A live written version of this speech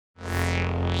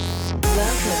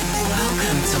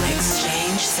Welcome to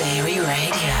Exchange Theory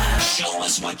Radio. Show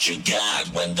us what you got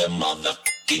when the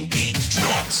motherfucking beat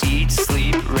drops. Eat,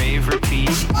 sleep, rave, repeat.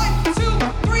 1, 2, 3,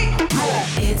 go!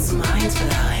 It's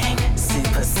mind-blowing,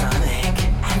 supersonic,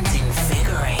 and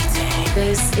invigorating.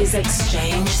 This is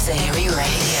Exchange Theory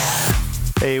Radio.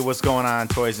 Hey, what's going on,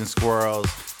 toys and squirrels?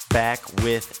 Back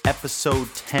with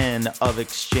episode 10 of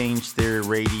Exchange Theory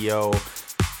Radio.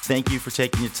 Thank you for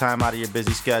taking your time out of your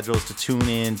busy schedules to tune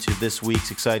in to this week's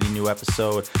exciting new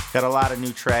episode. Got a lot of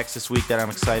new tracks this week that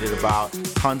I'm excited about.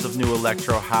 Tons of new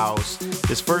electro house.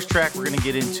 This first track we're going to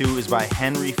get into is by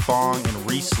Henry Fong and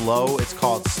Reece. It's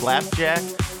called Slapjack.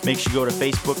 Make sure you go to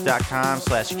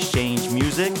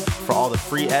facebook.com/exchangemusic for all the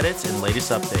free edits and latest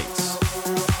updates.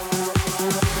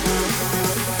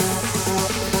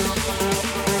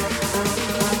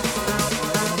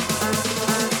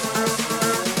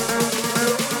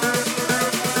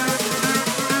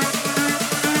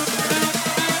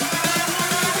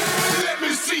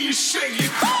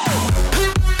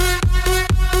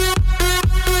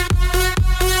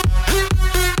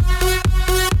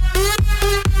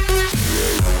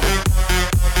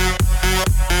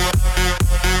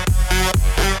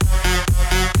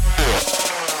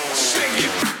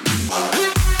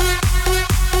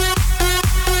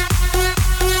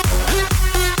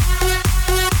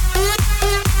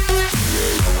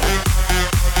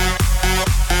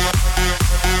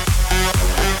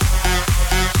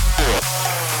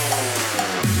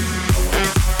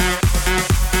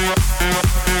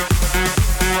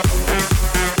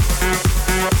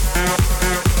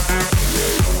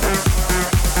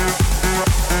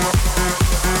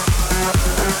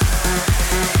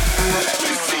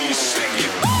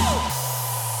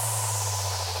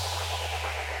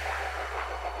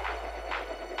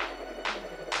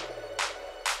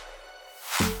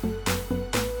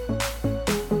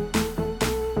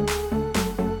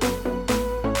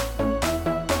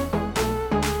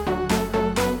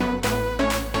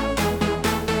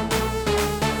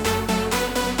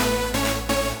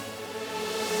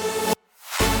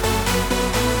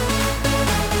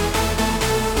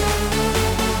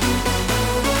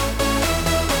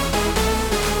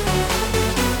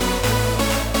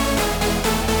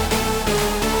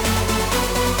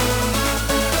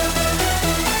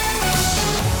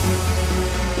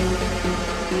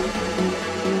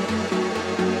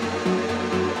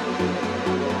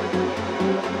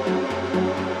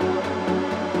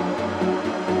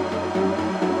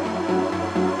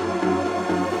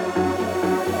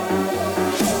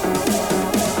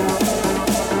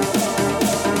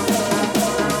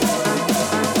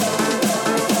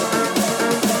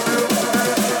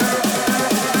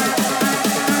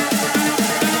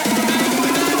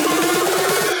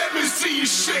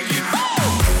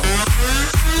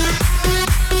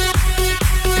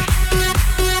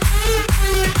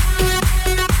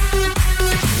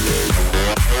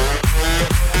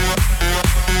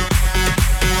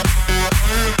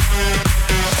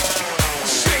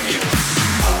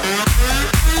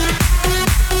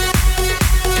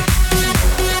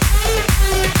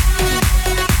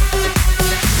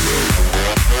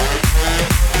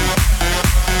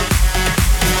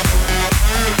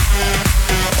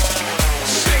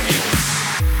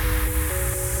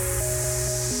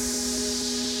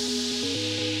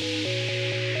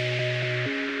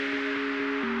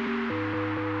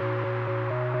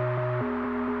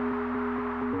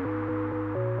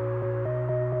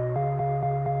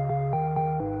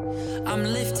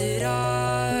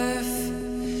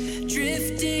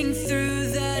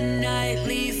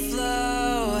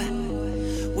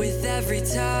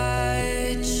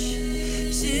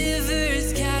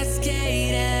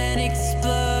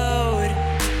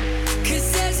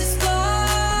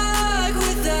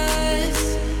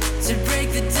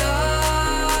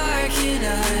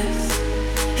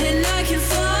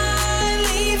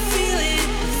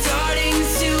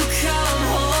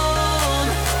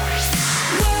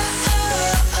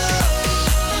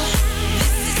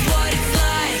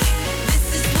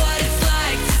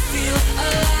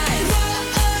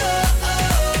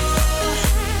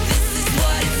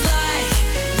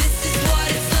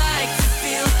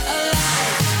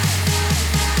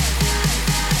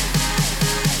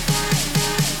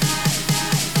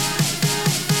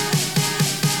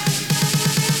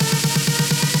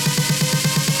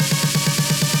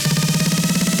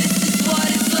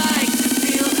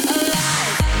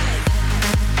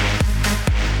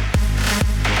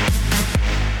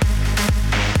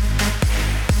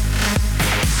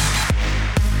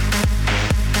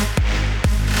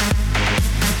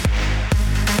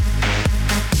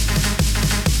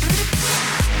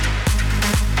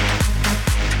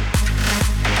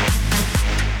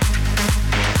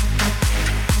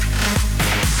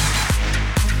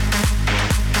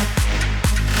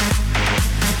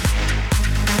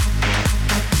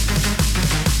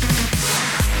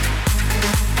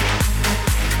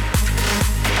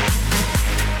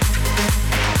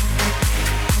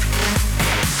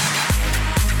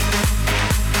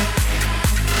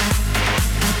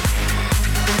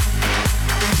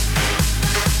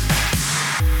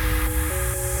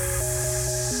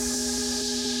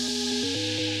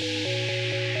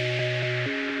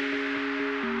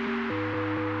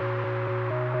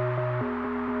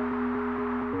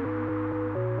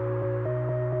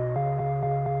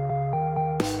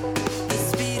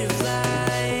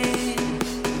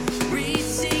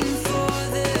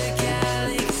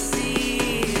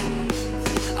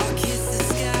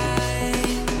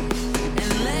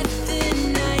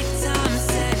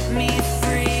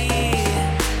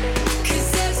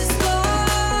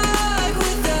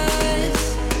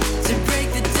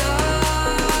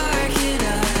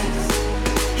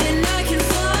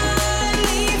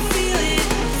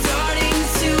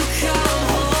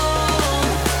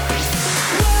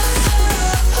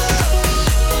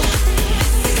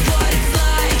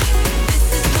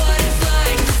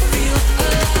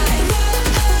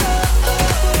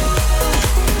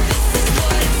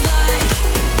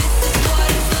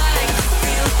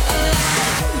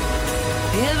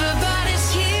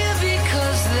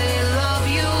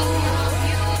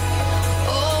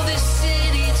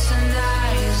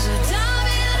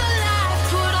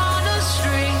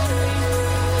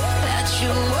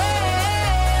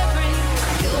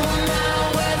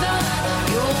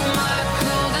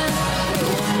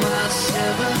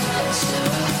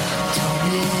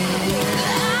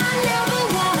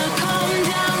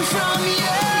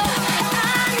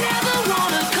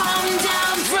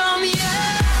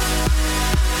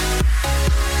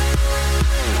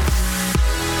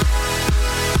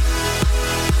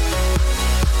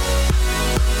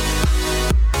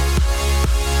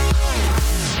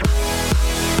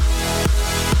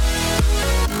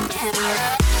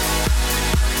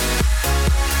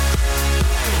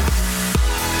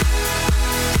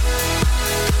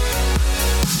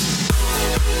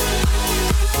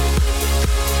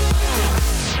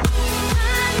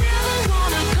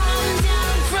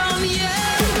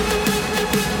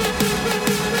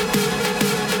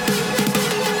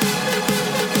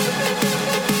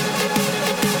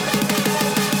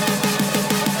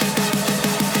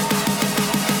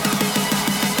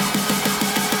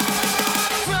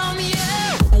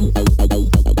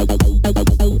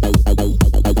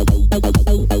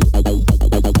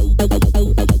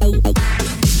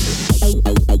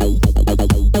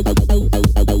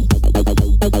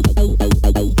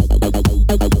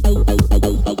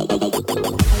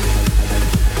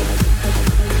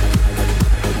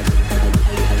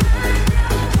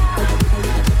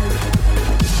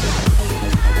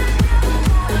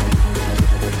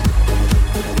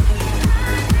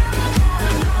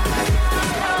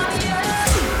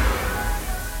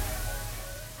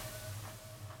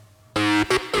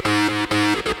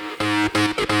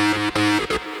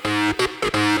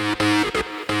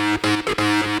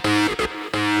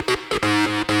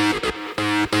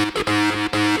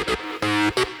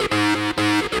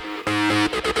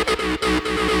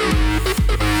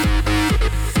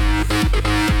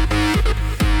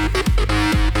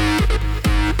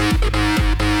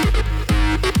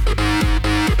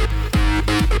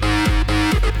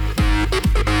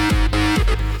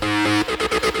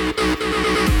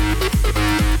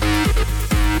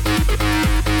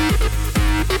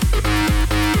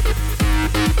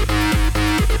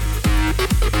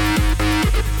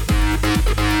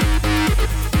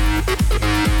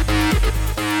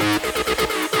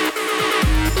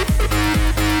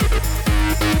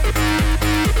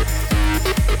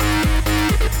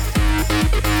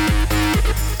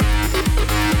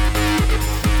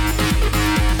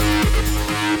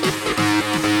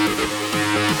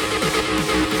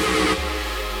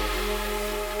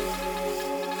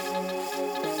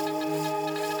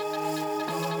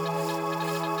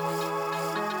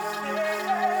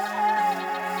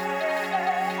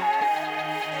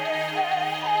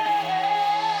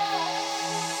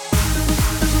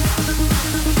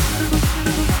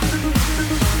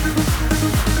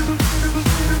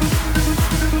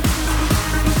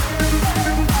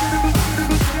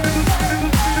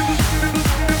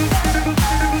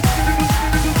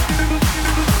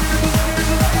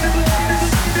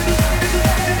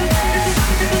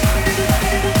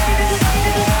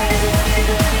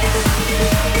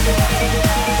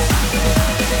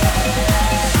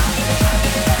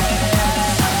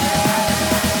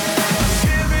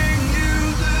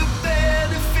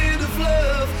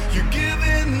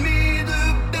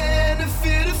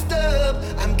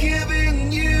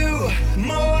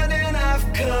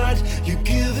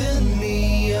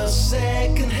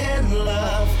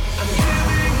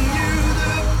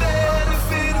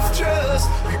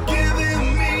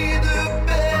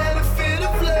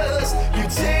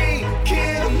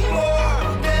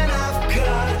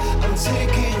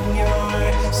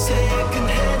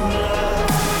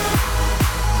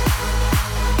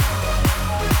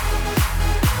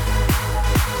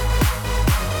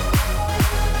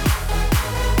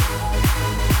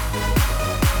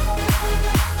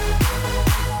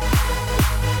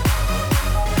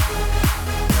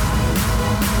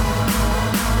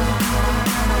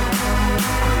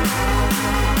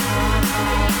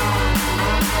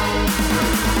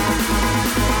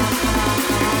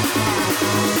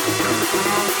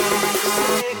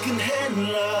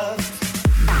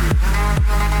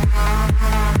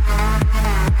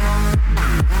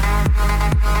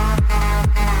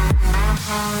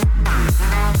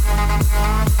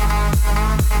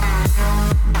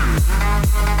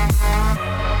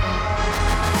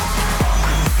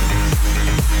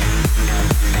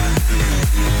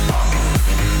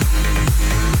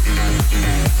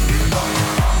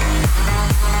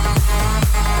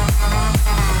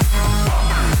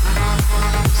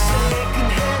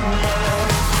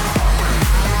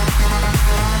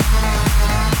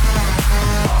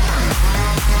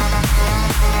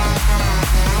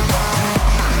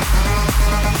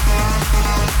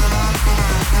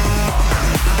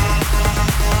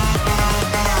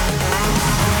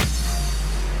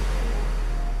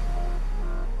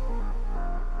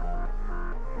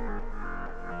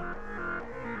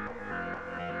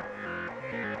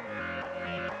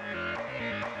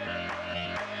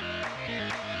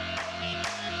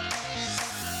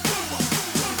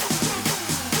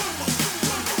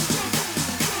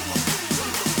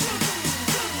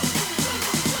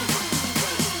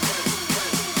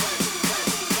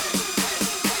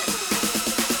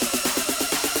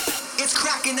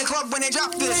 when they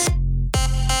drop this.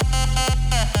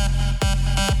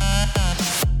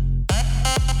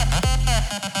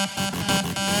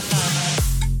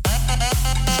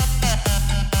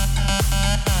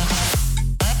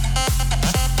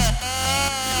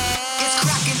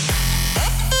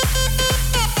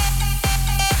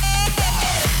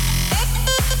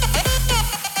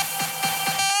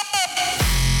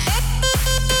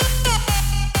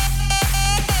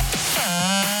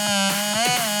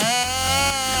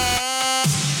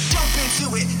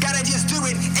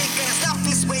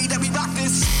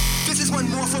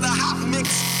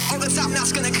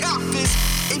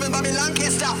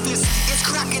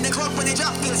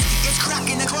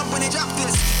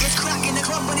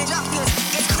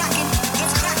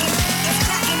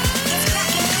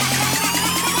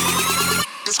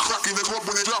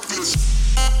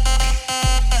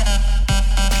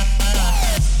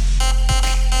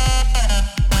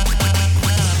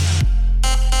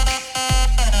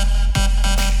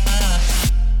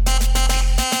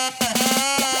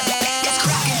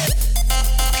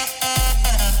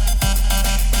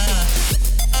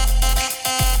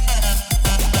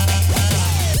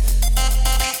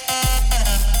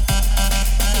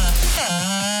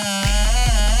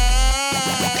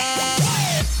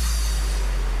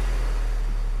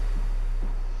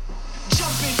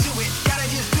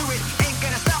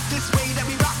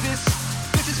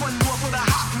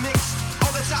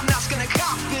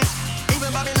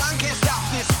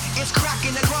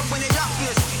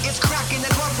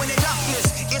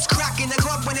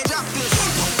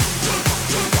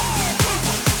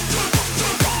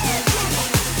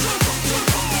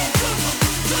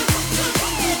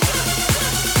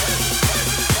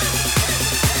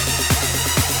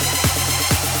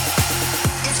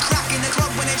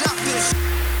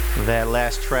 That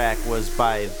last track was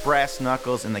by Brass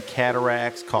Knuckles and the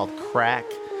Cataracs called Crack.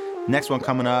 Next one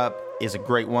coming up is a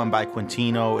great one by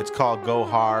Quintino. It's called Go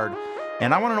Hard.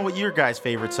 And I want to know what your guys'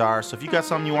 favorites are. So if you got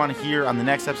something you want to hear on the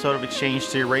next episode of Exchange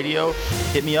Theory Radio,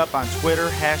 hit me up on Twitter,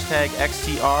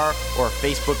 #XTR, or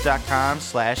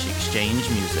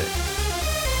Facebook.com/ExchangeMusic.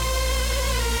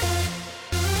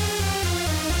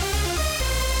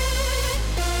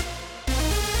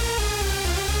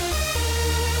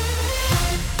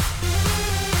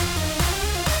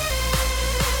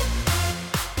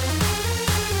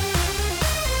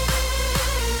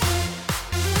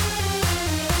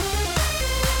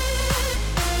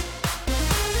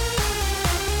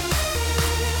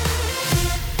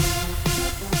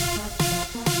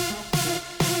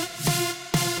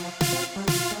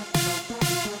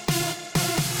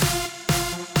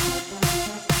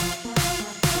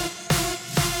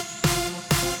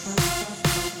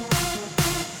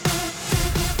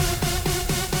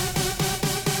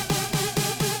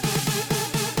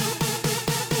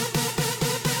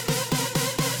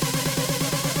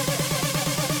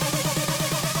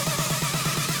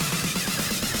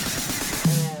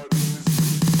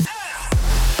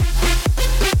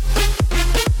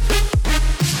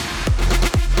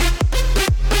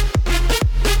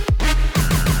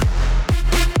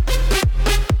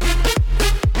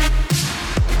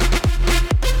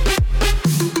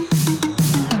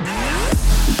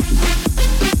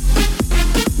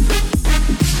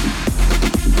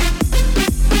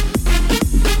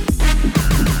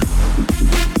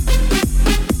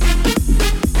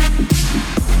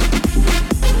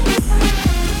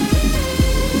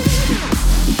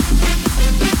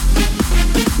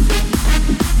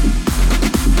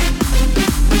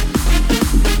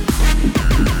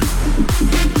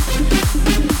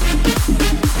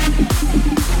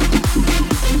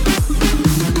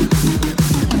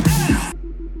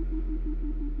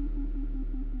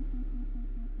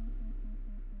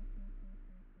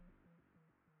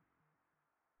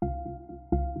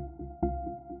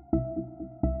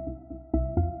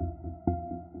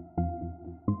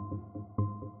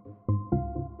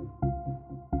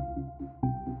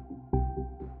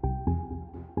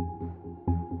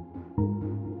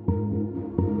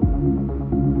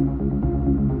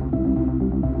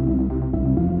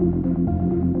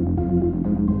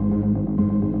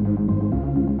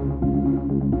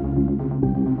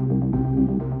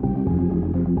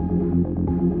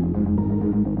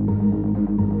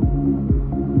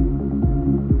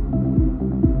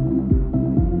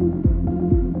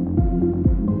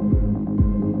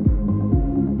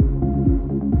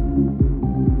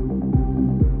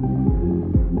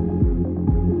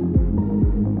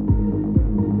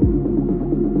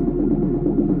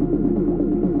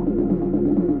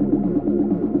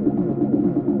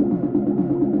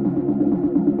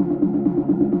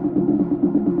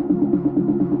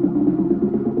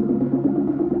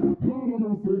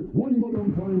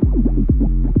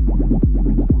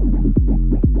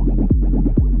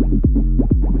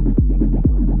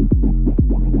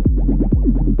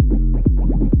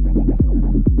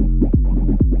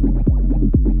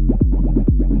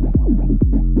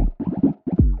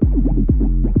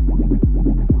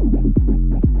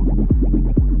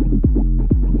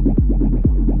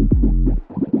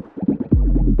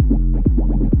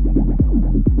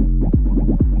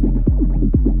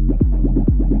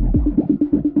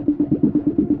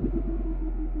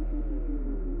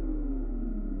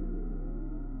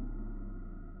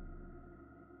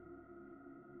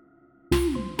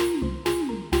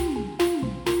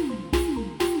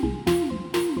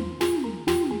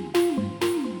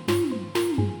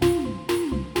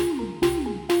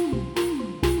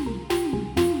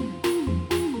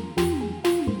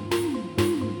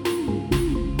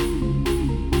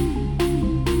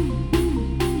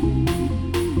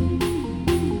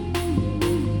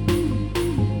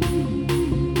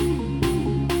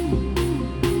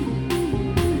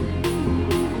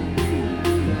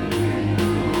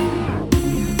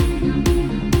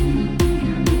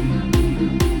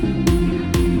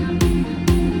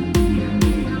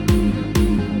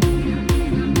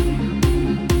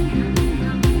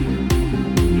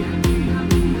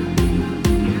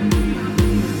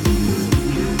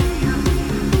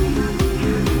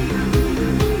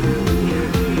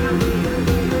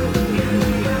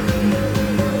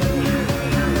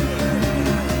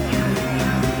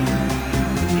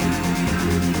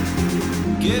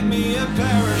 Give me a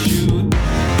parachute.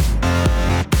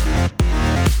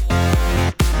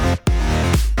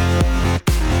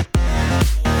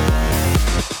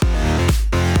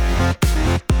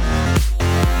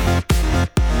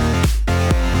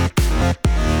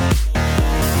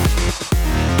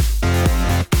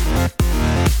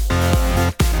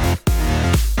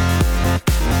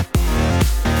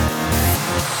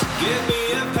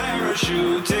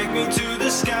 Take me to the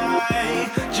sky,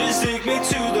 just take me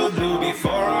to the blue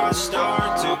before our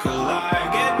start to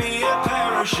collide. Get me a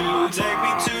parachute, take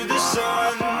me to the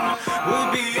sun.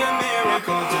 Would be a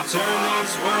miracle to turn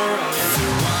this world into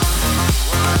one.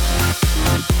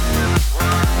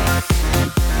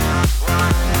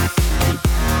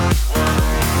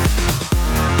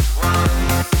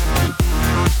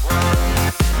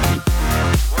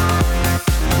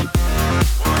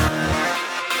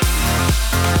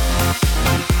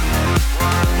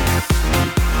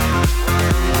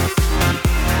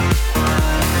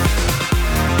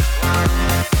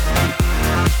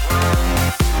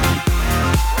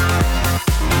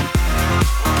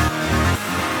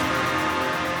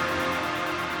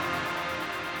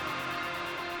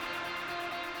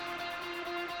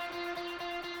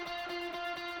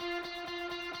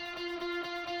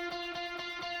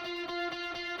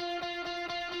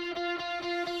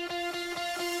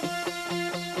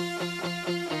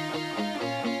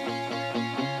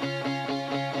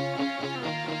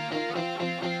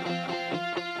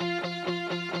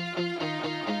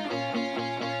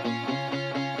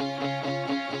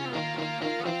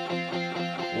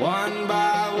 One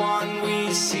by one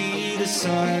we see the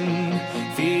sun,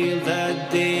 feel the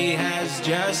day has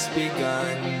just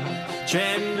begun.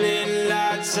 Trembling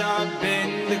lights up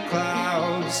in the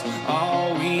clouds,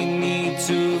 all we need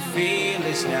to feel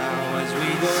is now as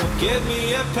we go. Give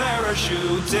me a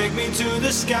parachute, take me to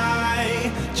the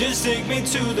sky, just take me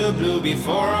to the blue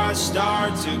before I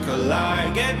start to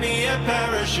collide. Get me a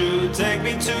parachute, take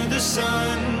me to the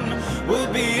sun.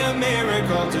 Would be a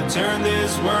miracle to turn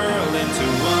this world into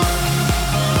one.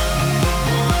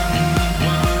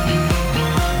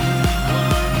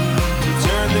 To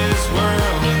turn this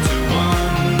world into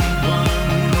one.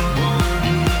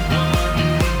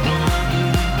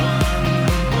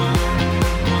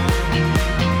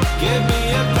 Give me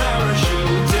a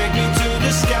parachute, take me to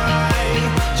the sky,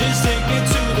 just take me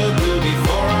to the blue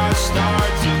before I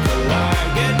start to collide.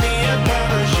 Get me a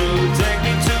parachute, take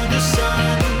me to the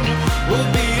sun. Would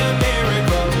be a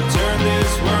miracle to turn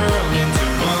this world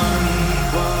into one.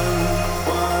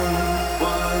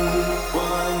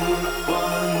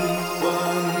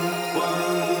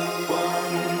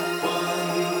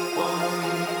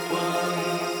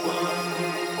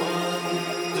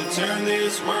 To turn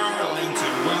this world into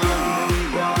one.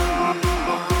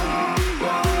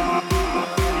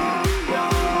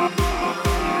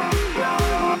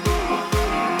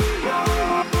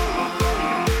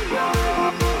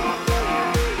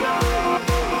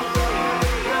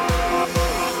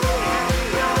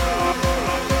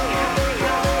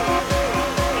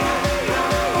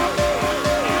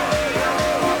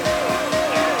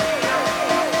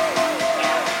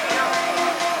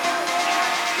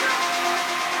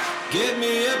 Give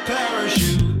me a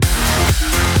parachute.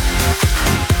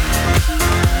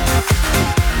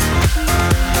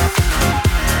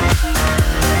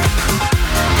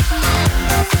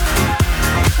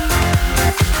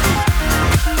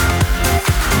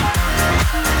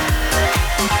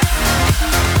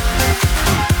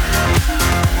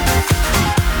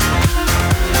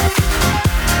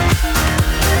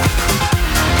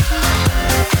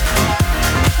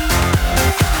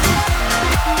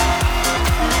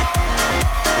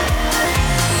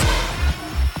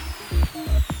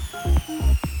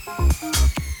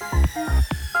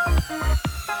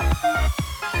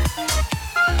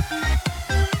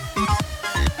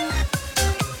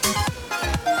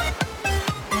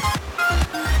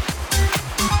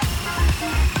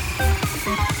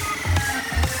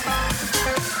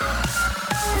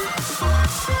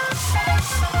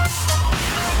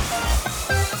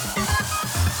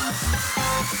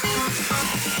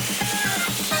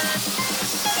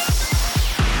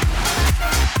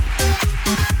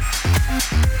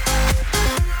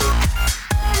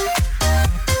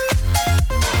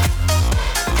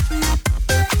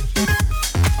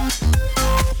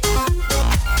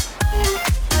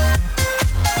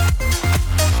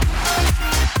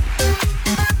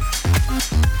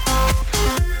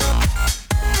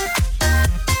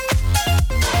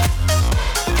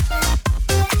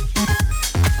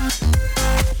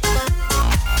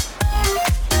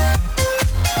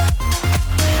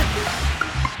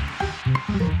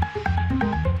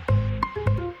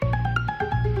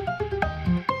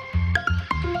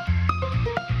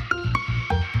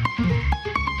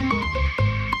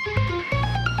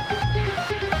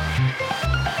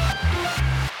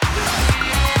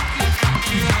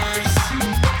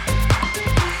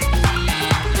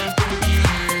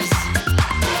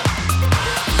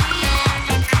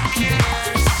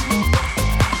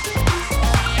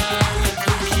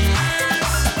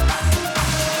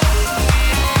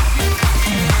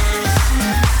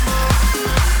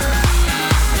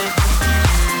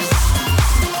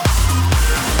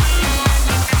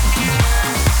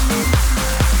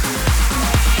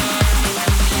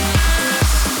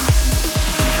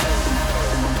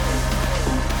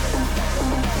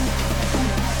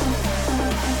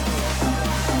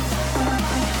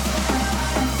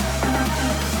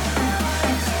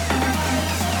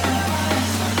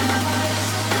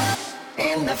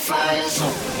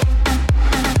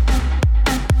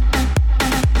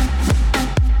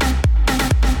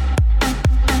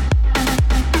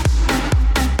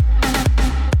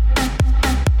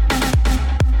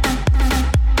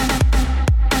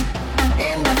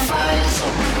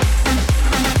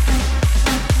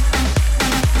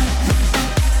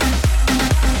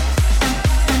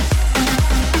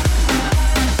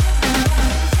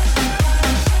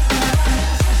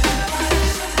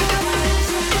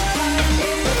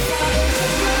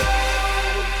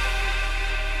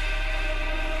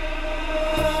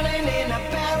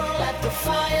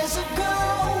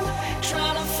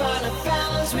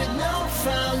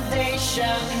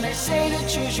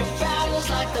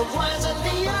 the ones of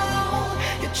the old.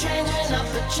 You're changing up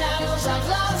the channels, I've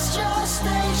lost your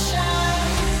station.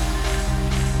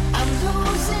 I'm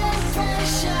losing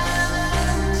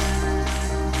patience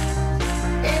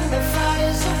in the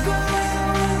fires of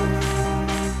gold.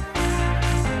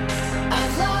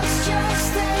 I've lost your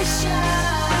station.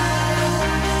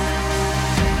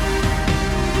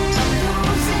 I'm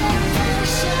losing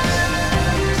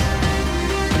patience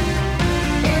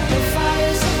in the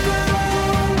fires of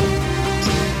gold.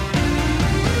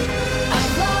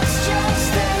 I've lost your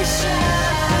station.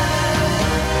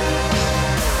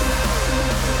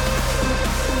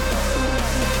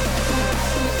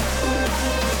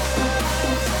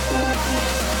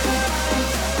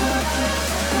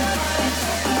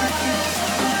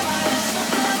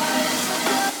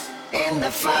 In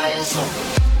the fires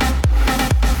of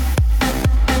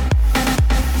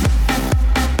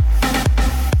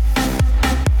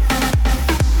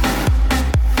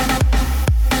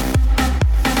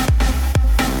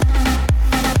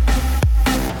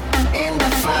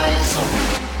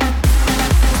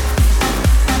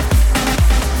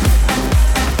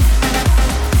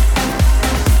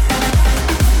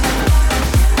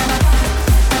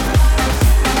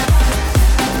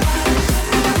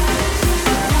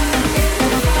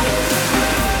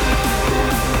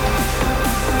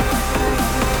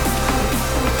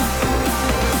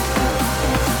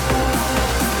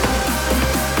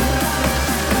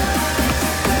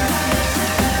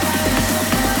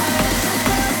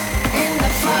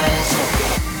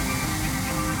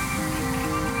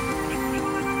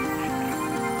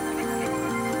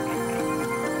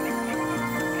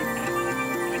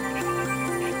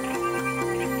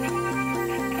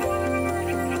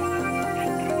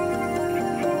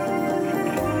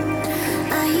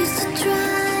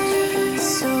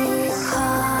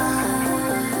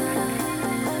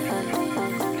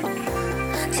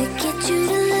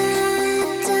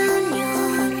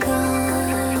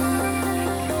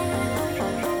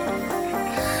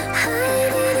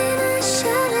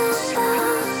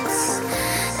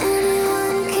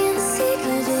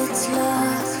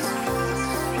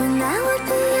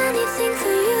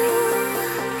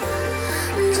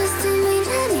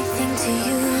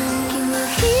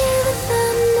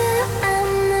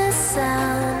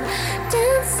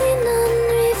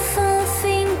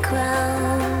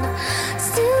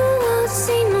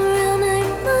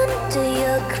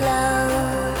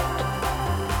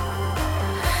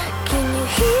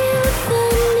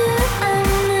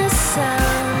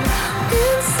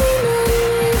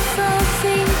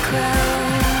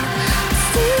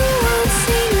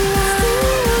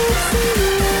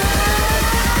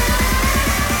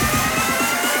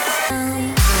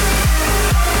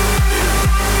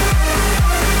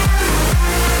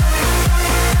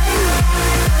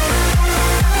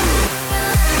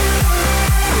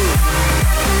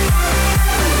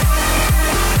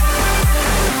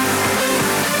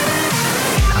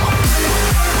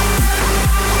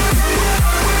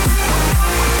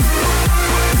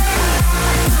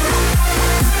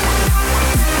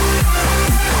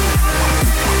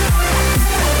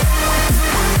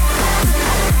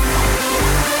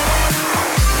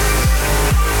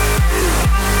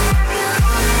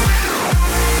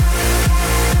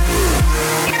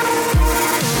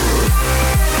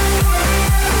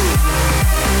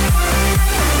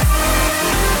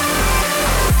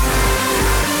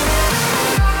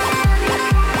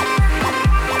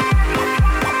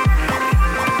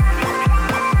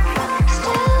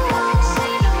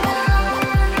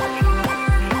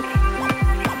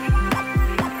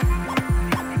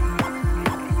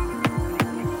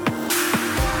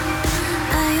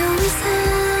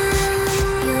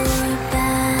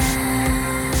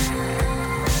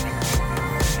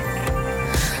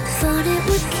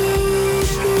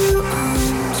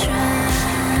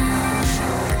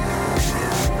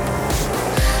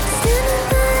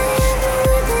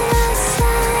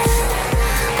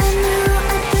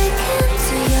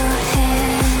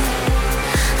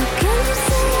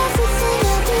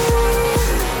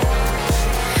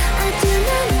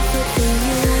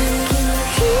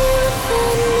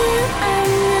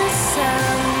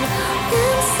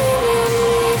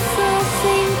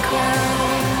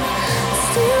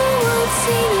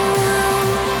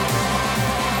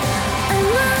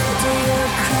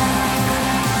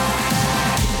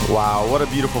Wow, what a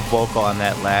beautiful vocal on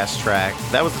that last track.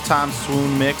 That was the Tom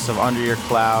Swoon mix of Under Your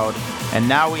Cloud. And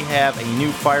now we have a new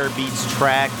Firebeatz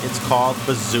track. It's called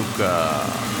Bazooka.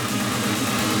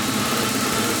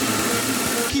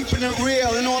 Keeping it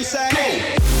real, you know what I'm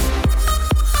saying?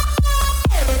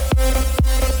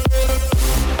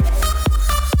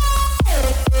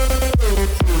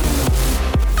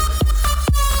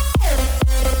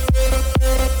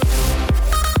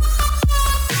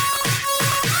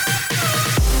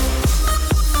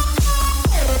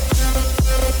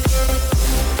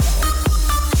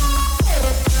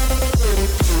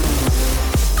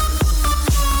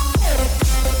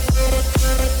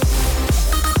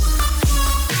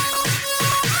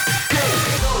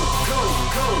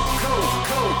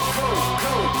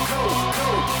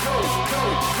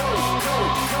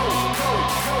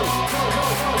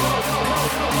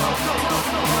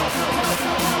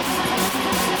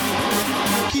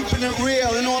 keeping it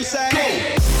real, you know what I'm saying?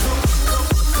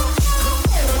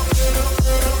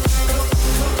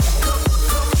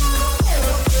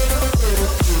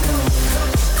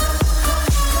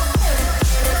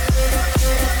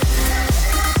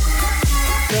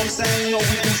 You know what I'm saying? You know we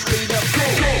do straight up go.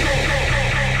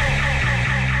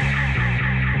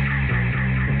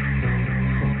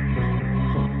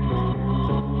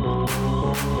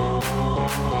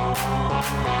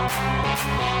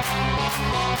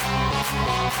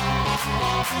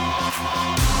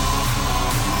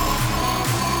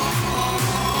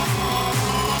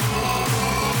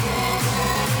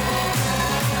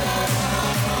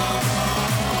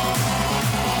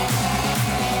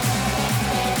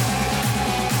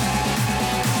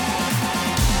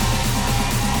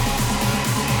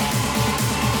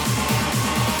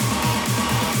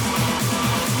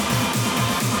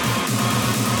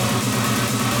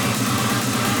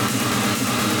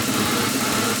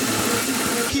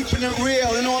 Keeping it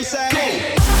real, you know what I'm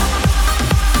saying?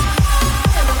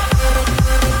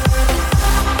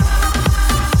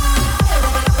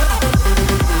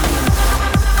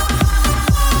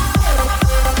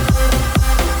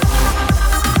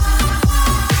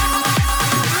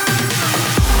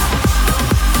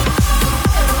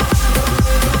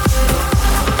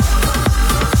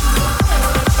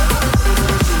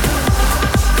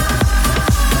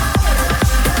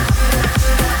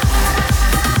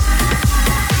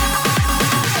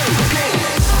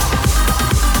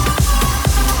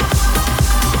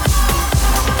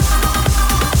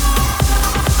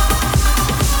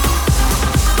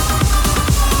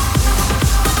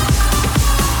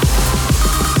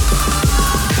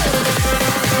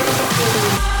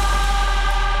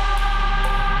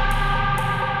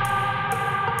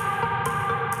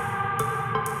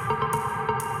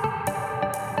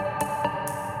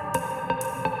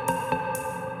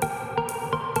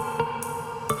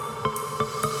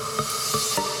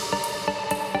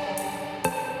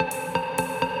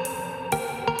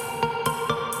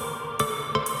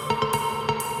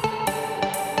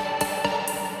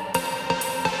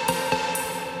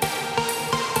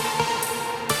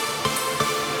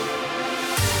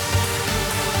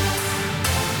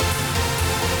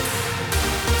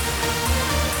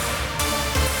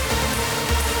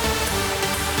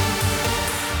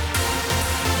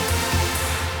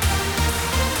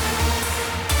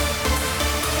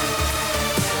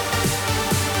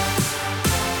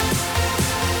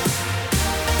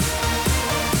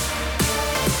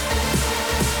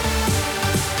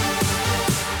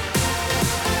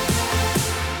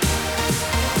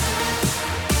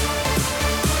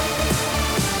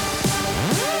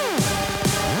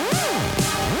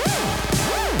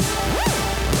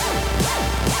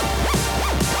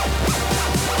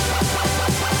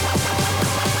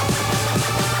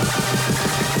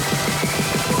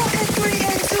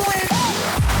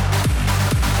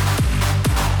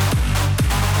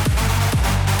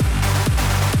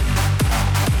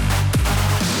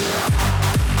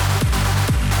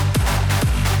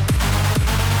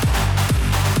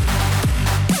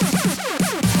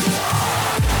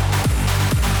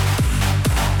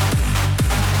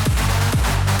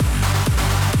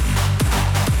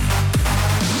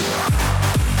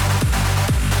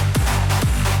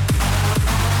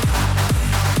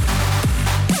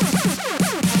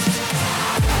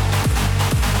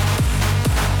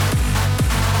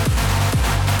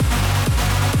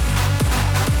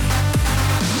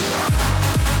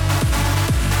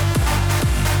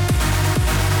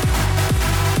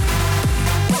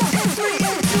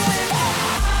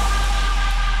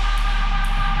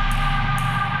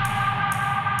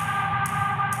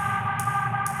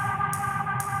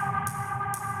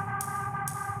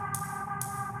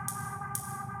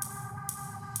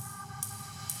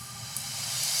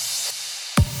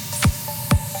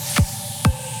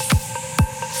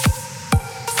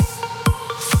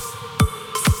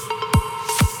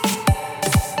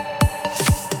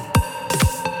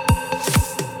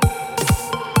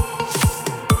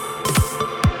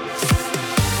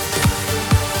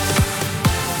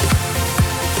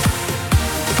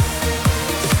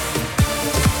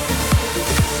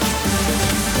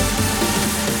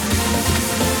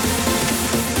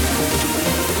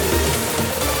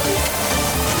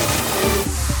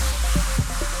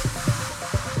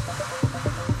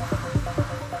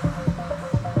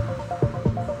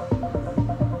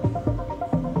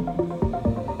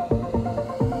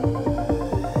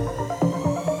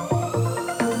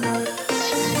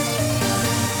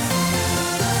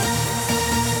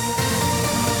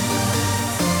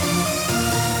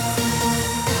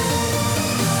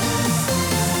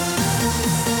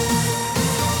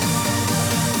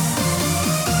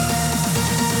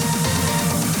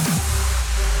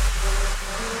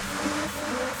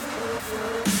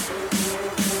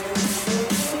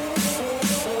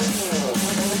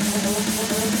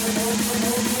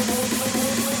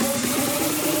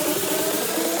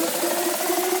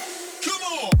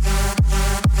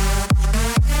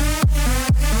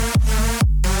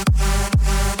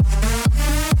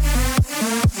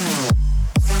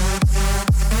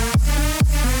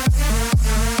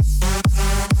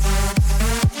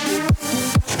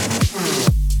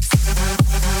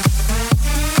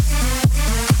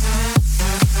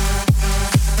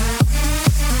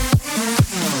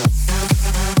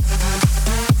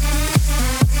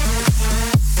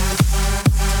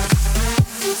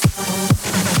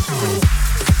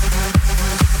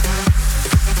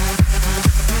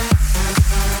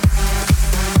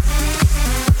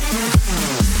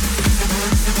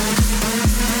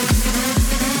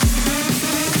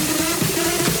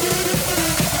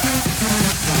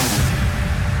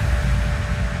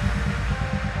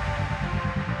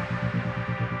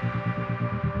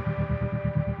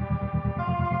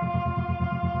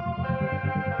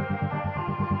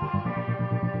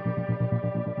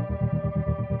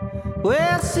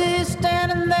 Well, see you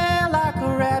standing there like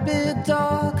a rabid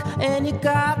dog, and you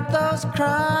got those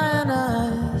crying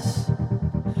eyes.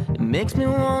 It makes me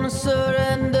wanna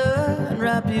surrender and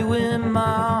wrap you in my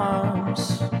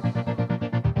arms.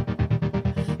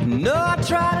 You know I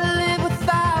try to live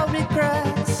without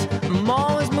regrets. I'm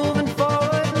always moving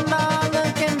forward and not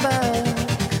looking back,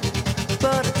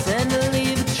 but I tend to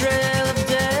leave a trail of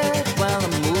death while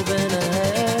I'm moving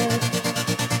ahead.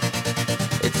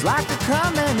 It's like the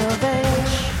coming of age.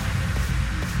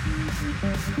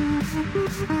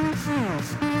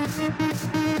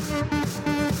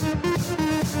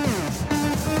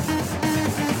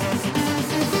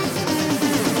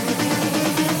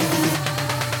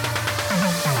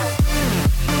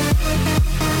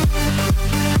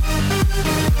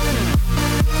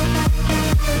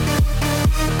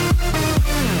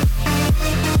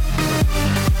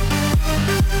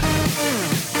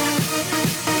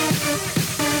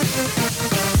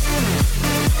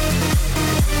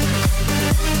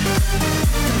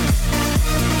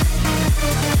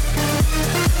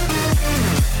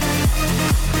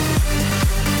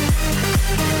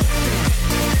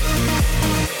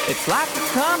 It's like the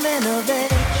coming of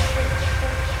age.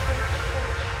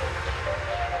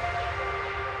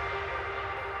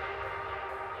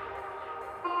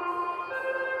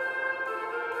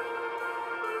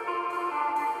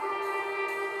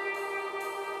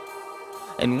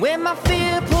 And when my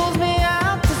fear pulls me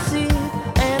out to sea,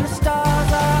 and the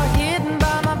stars are hidden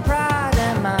by my pride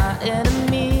and my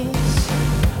enemies,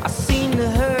 I seem to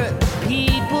hurt the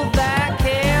people that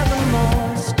care the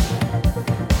most.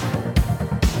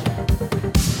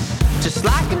 Just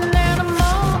like an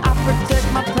animal, I protect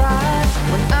my pride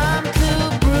when I'm too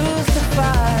bruised to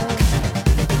fight.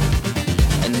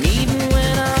 And even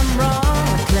when I'm wrong,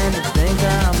 I tend to think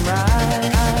I'm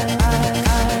right.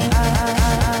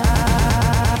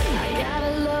 I got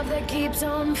a love that keeps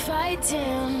on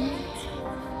fighting.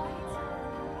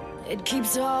 It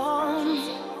keeps on.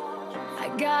 I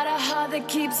got a heart that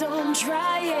keeps on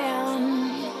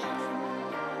trying.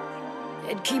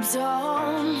 It keeps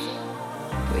on.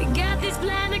 We got this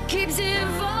plan that keeps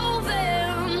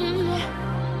evolving.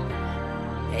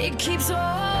 It keeps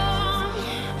on.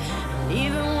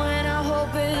 Even when our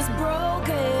hope is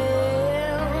broken,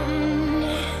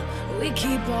 we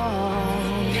keep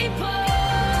on. Keep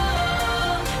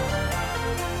on.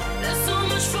 There's so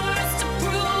much for us to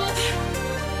prove.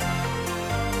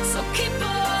 So keep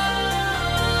on.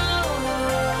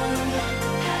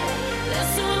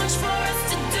 There's so much for us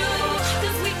to do.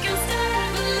 'Cause we can start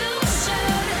revolution.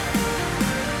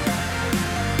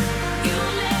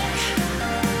 Unique.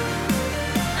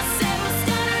 I say we'll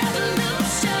start a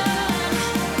revolution.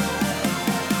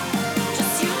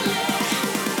 Just unique.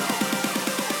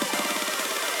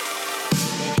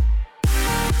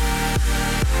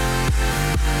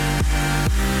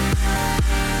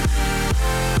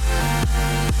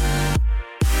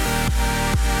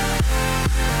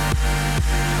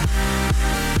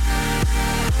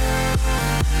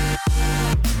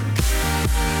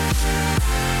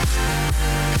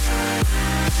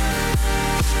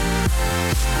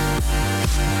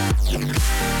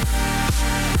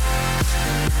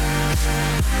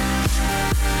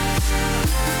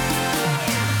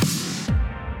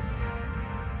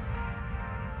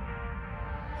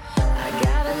 I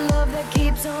got a love that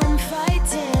keeps on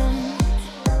fighting.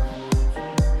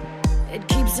 It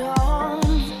keeps on.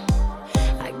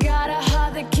 I got a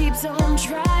heart that keeps on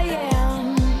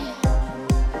trying.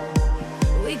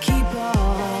 We keep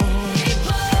on. Keep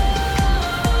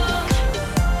on.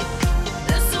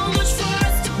 There's so much for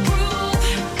us to prove.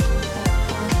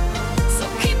 So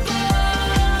keep on.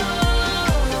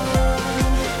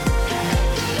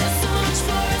 There's so much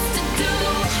for us to do.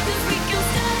 'Cause we can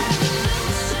start a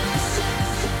revolution.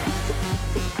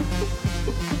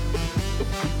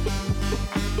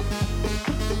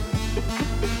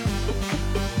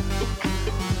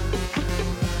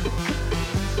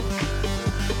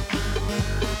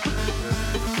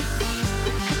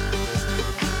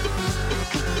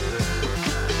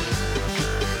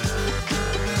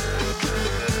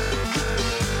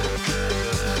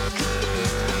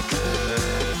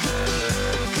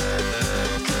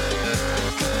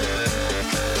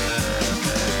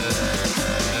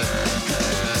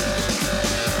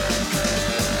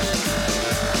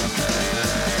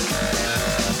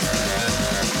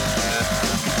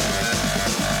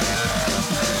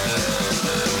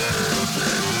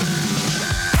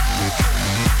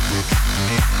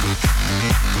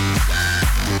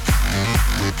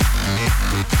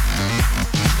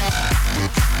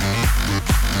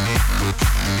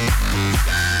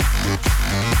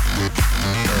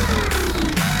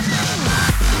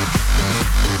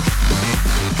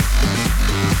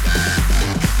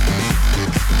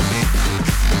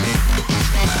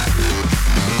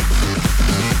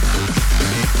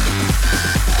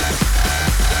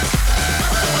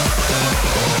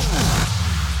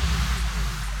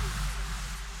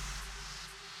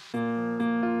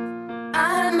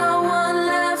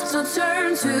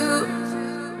 too.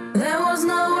 There was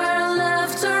nowhere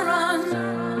left to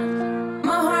run.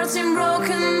 My heart seemed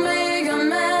broken, big and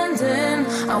mending.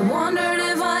 I wondered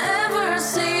if I ever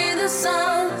see the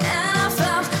sun. And I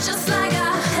felt just like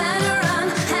I had to run,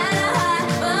 had to hide.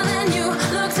 But then you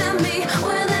looked at me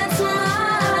with that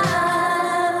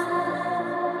smile.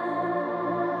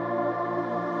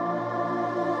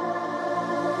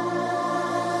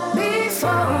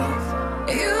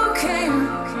 Before you came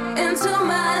into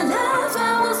my life,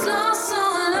 I was lost, so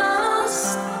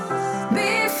lost.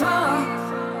 Before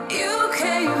you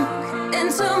came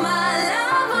into my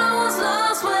life, I was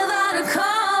lost without a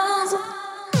cause.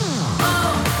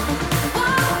 Oh, oh,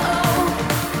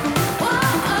 oh, oh,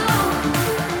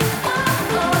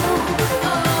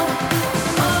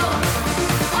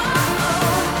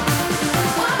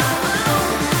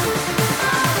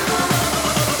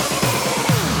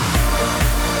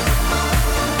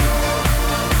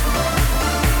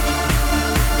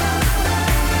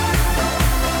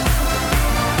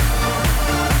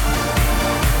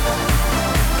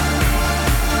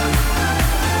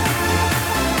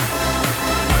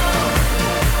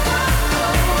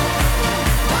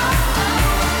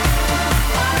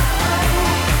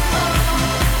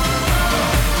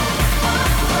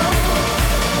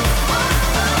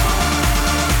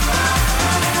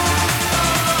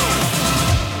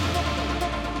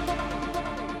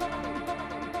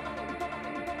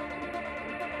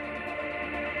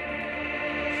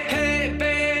 Hey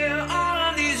babe,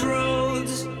 all these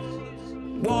roads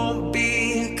won't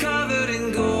be covered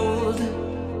in gold.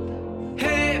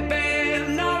 Hey babe,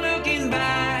 no looking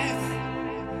back.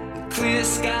 Clear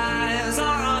skies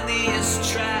are on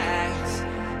these tracks.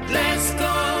 Let's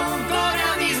go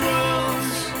down these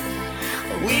roads.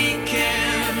 We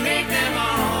can make them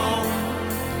our home.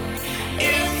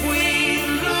 If we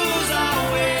lose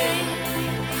our way,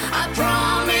 I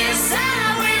promise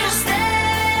I will stay.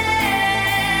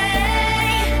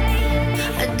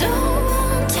 I don't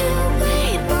want to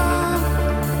wait long,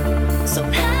 so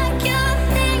pack your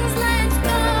things, let's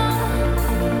go.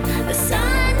 The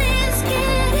sun is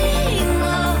getting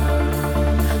low.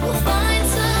 We'll find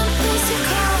some place to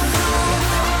call home.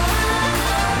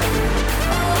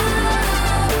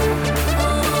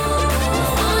 We'll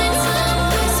find some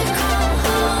place to call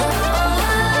home.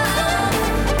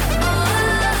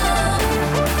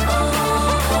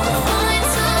 We'll find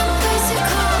some place to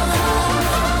call home.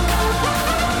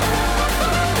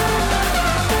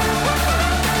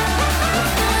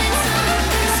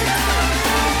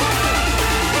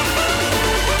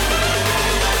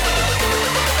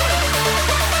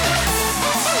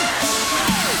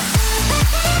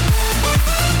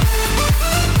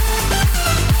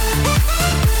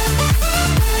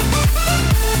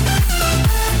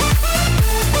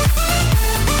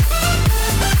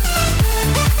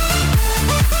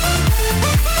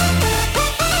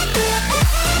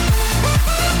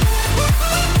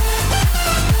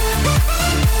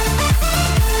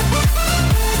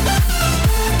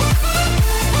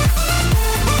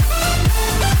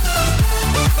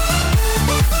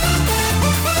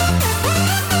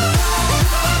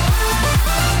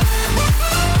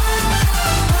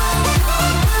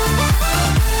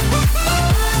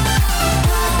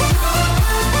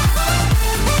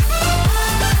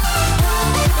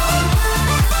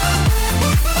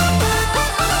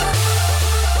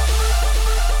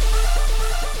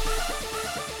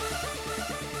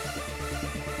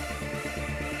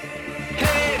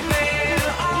 Hey babe,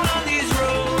 all these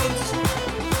roads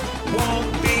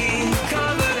won't be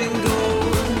covered in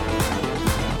gold.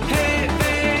 Hey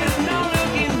babe, no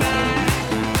looking back.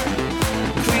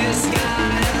 Clear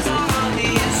skies are on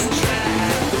these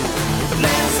tracks.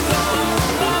 Let's go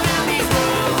down these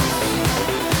roads.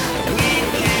 We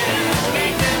can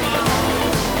make them our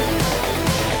home.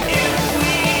 If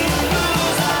we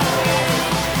lose our way,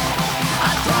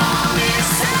 I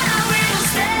promise I will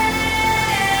stay.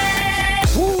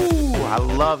 Woo! I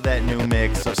love that new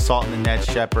mix of Salt and the Net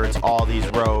Shepherds, All These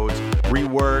Roads,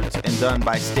 reworked and done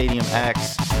by Stadium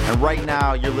X. And right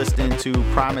now you're listening to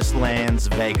Promised Land's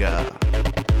Vega.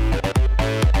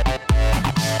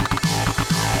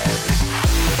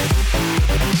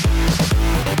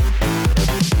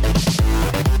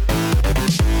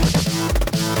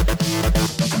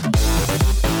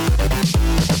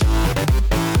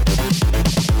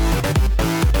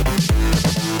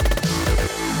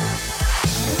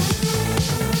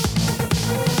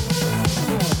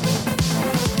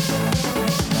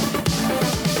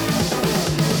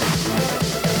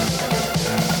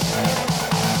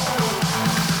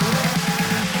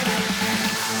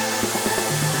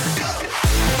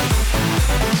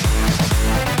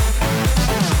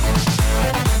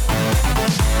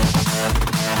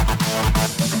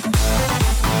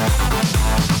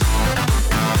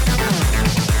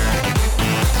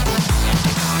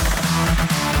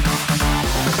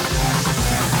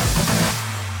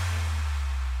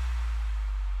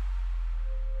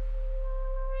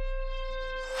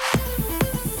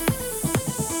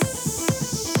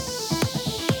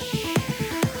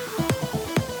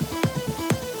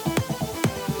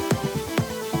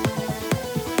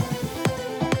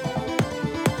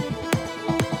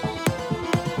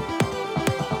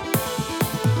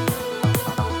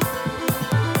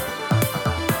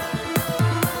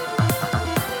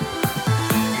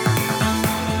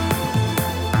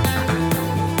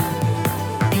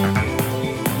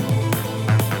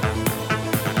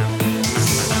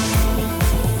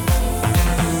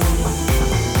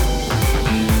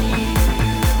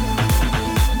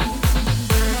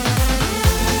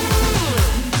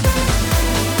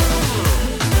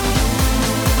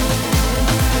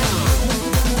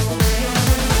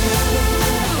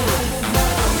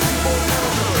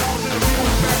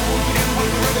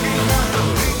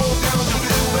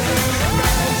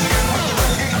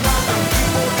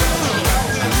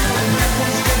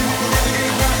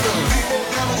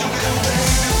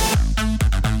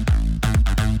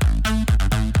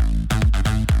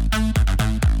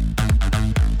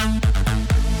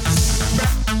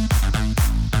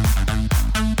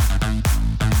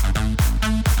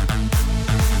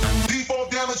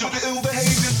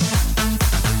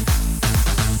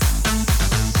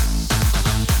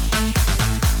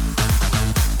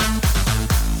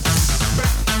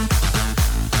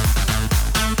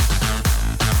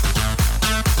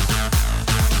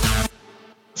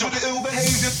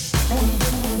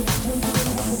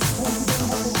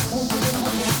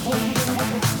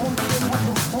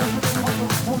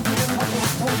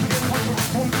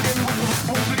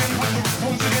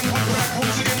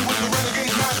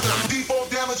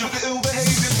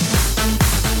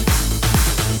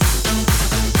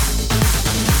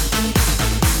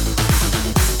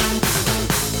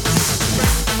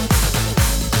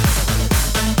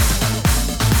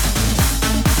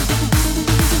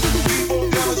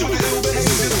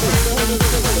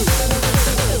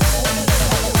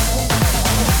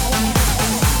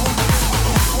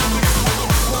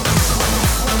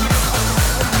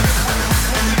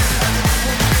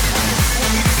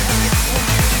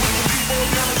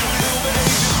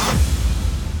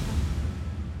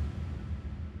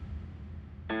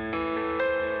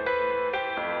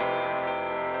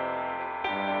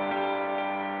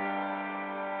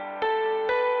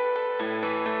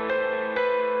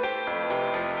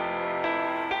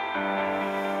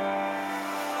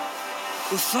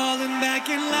 We're falling back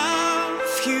in love,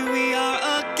 here we are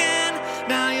again.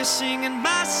 Now you're singing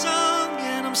my song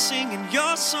and I'm singing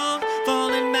your song.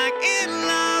 Falling back in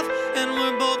love and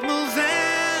we're both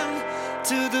moving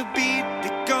to the beat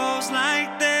that goes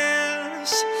like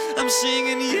this. I'm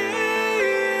singing yeah,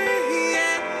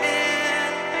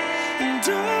 and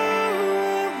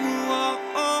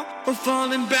oh, we're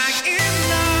falling back in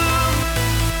love.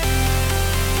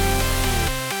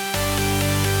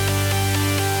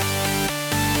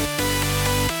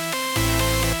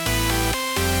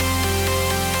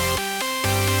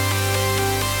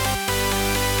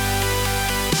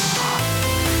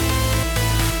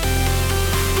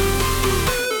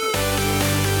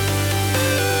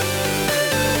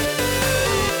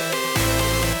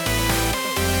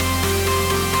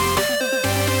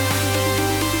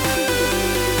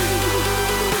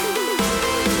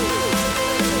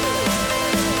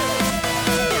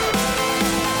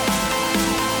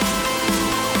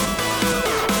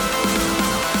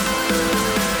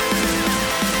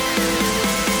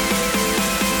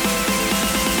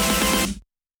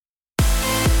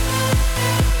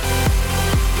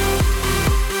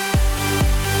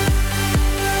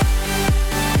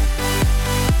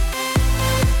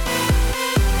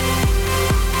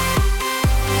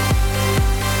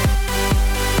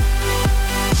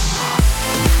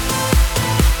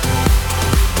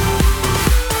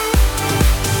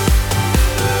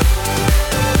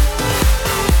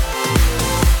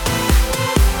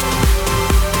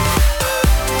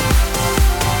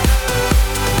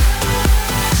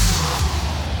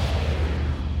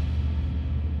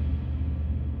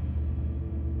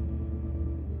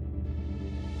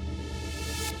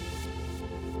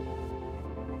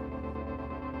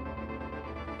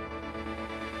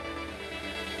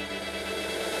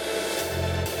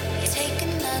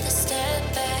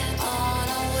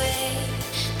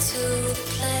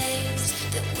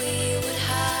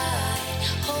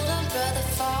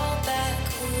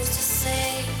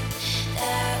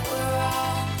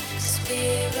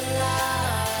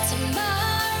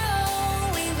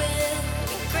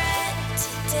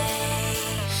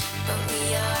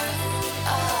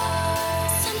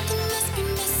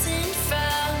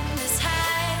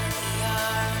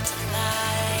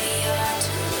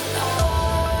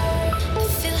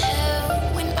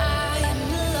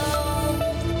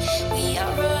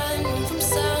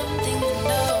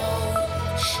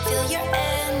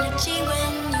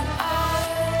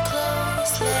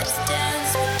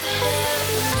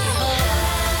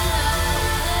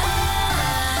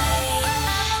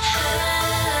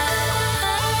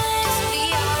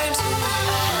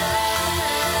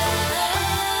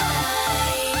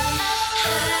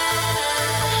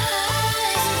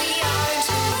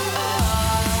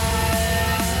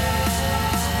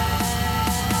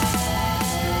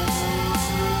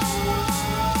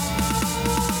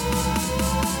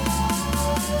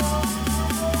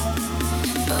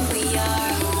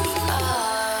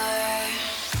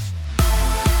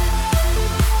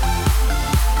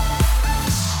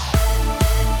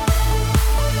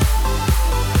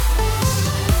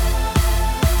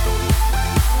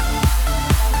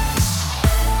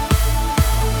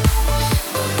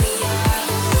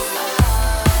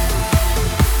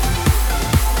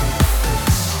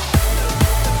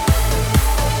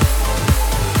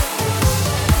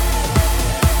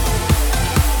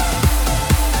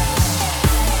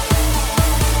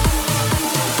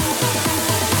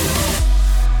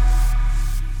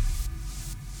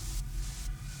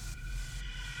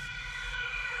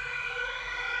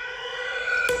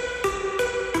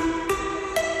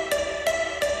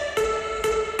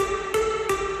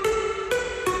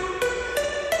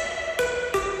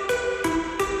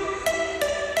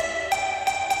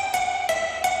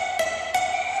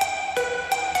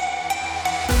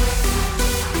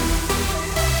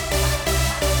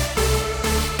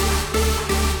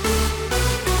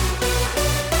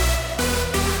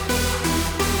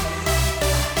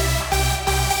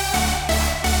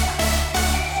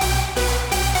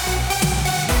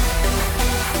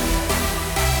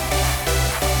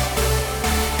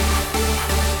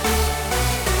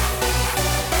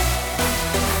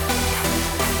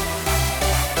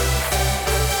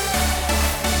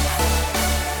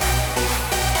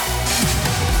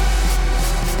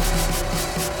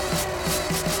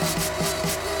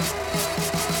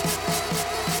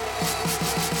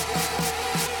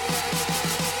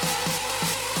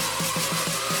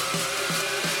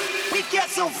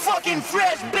 some fucking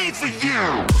fresh beats for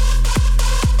you.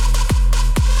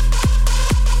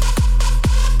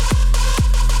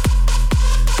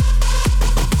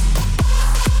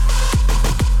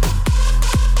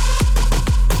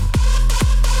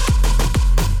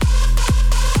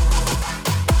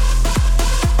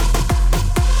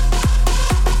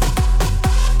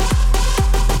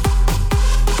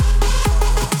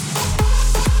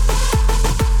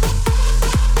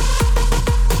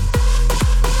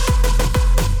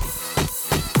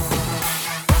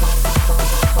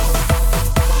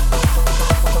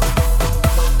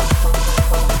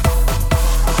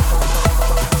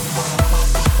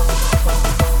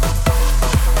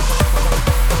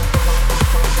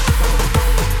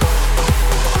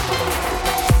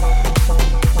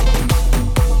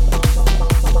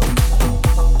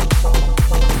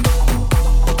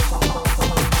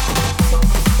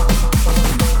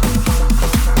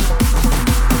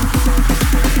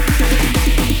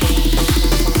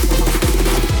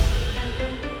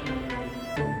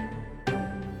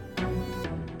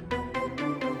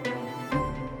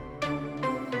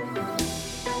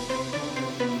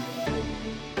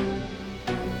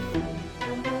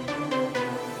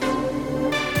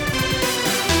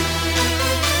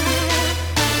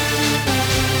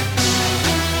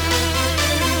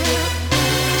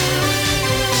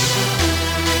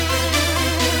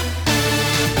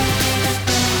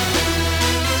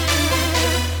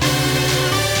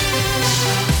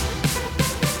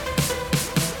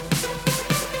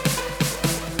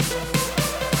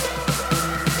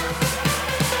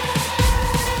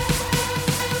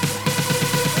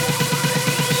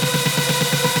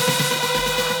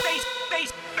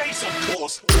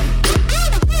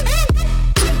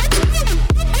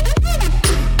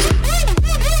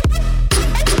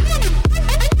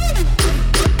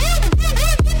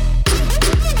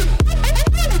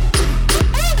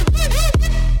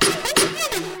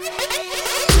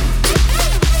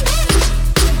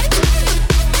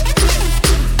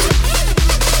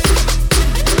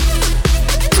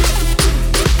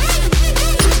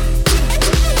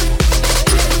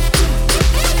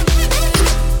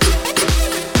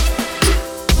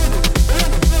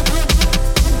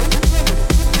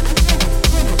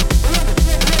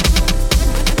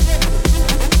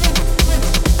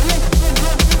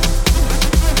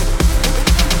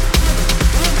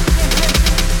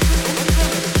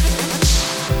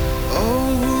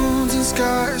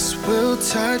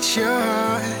 touch your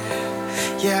heart.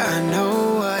 Yeah, I know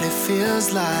what it feels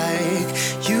like.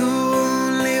 You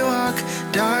only walk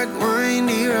dark,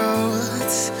 windy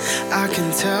roads. I can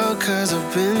tell 'cause I've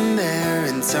been there,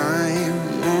 and time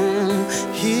won't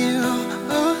heal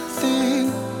a thing.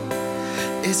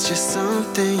 It's just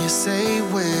something you say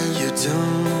when you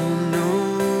don't know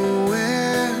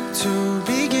where to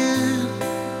begin.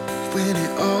 When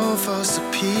it all falls to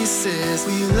pieces,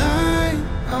 we light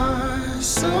our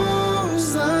souls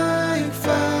like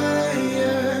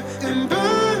fire and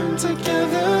burn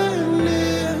together. And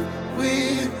if we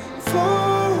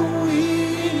fall, we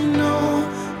know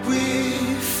we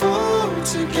fall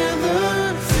together.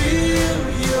 Feel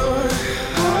your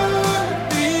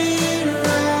heartbeat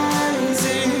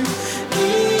rising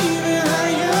even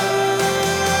higher.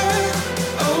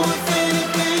 Oh, if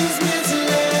anything's meant to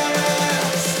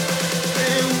last,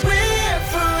 then we're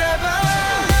forever.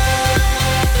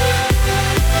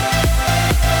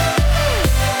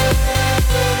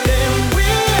 Then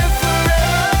we're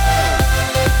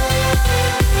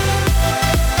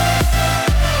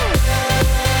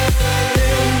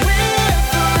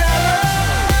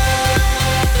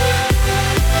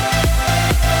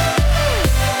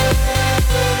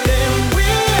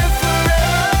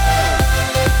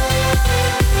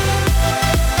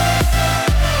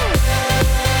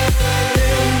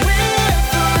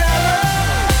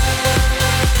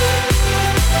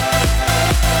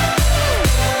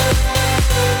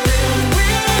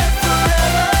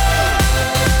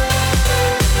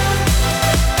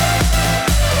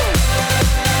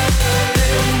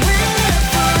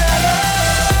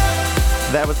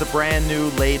That was the brand new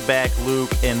Laid Back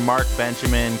Luke and Mark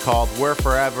Benjamin called We're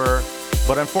Forever.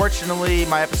 But unfortunately,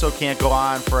 my episode can't go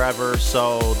on forever,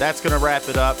 so that's going to wrap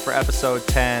it up for episode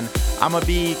 10. I'm going to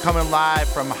be coming live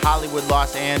from Hollywood,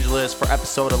 Los Angeles for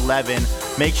episode 11.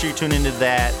 Make sure you tune into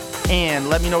that. And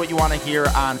let me know what you want to hear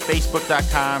on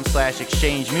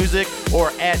Facebook.com/Exchange Music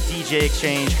or at DJ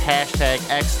Exchange,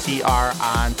 #XTR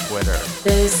on Twitter.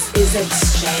 This is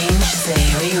Exchange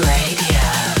Theory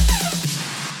Radio.